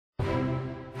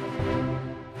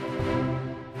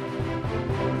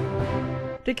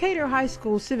Decatur High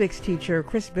School civics teacher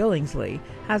Chris Billingsley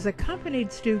has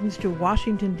accompanied students to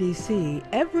Washington, D.C.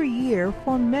 every year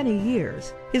for many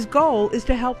years. His goal is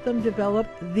to help them develop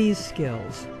these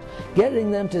skills.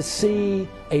 Getting them to see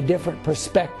a different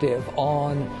perspective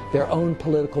on their own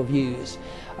political views.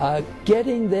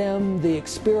 Getting them the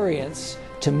experience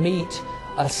to meet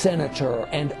a senator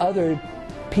and other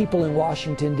people in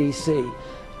Washington, D.C.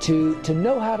 To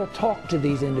know how to talk to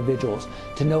these individuals,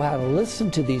 to know how to listen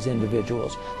to these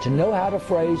individuals, to know how to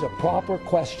phrase a proper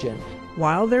question.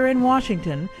 While they're in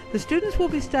Washington, the students will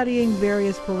be studying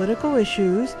various political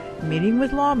issues, meeting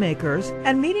with lawmakers,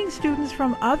 and meeting students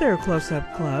from other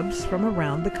close-up clubs from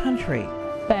around the country.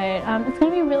 But it's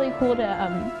going to be really cool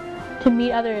to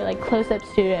meet other close-up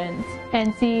students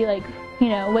and see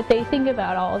what they think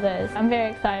about all of this. I'm very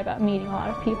excited about meeting a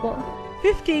lot of people.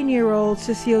 15-year-old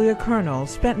Cecilia Kernel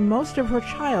spent most of her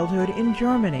childhood in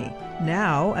Germany.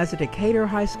 Now, as a Decatur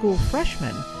High School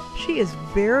freshman, she is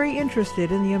very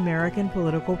interested in the American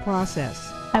political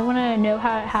process. I want to know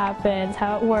how it happens,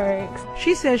 how it works.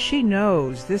 She says she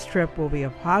knows this trip will be a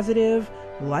positive,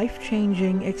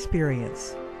 life-changing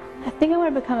experience. I think I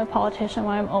want to become a politician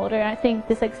when I'm older, and I think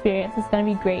this experience is going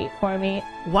to be great for me.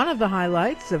 One of the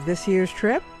highlights of this year's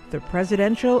trip, the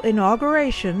presidential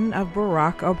inauguration of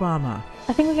Barack Obama.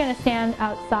 I think we're going to stand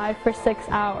outside for 6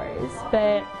 hours,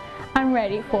 but I'm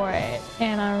ready for it,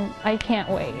 and I can't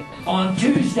wait. On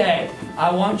Tuesday,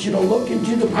 I want you to look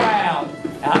into the crowd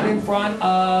out in front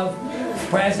of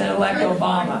President-elect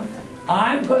Obama.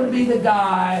 I'm going to be the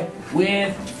guy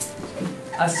with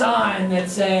a sign that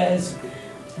says,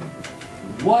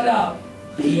 "What up,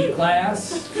 PE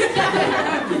class?"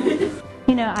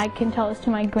 I can tell this to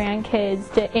my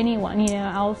grandkids, to anyone.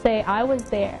 I'll say, I was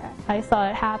there. I saw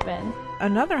it happen.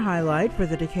 Another highlight for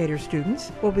the Decatur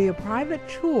students will be a private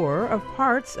tour of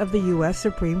parts of the U.S.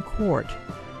 Supreme Court.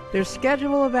 Their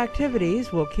schedule of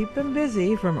activities will keep them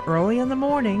busy from early in the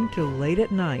morning to late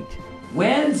at night.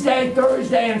 Wednesday,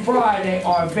 Thursday, and Friday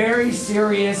are very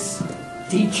serious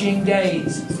teaching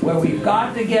days where we've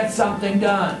got to get something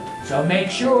done. So make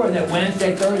sure that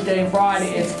Wednesday, Thursday, and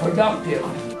Friday is productive.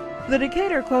 The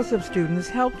Decatur close-up students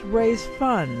helped raise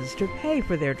funds to pay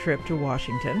for their trip to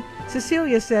Washington.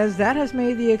 Cecilia says that has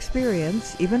made the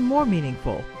experience even more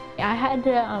meaningful. I had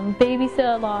to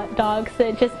babysit a lot, dog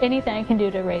sit, just anything I can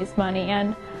do to raise money,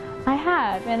 and I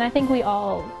have, and I think we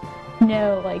all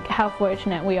know how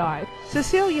fortunate we are.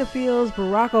 Cecilia feels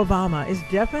Barack Obama is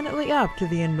definitely up to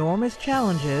the enormous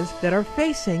challenges that are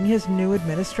facing his new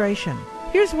administration.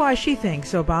 Here's why she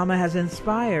thinks Obama has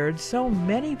inspired so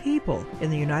many people in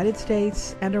the United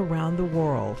States and around the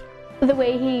world. The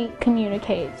way he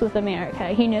communicates with America,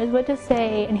 he knows what to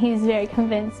say, and he's very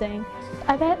convincing.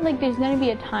 I bet there's going to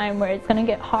be a time where it's going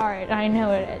to get hard. I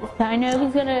know it is. I know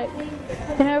he's going to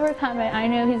overcome it. I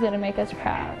know he's going to make us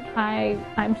proud.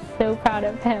 I'm so proud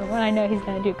of him, and I know he's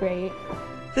going to do great.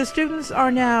 The students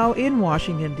are now in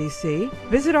Washington, D.C.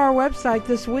 Visit our website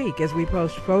this week as we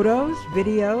post photos,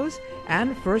 videos,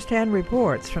 and first-hand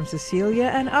reports from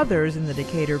Cecilia and others in the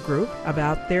Decatur group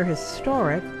about their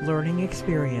historic learning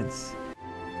experience.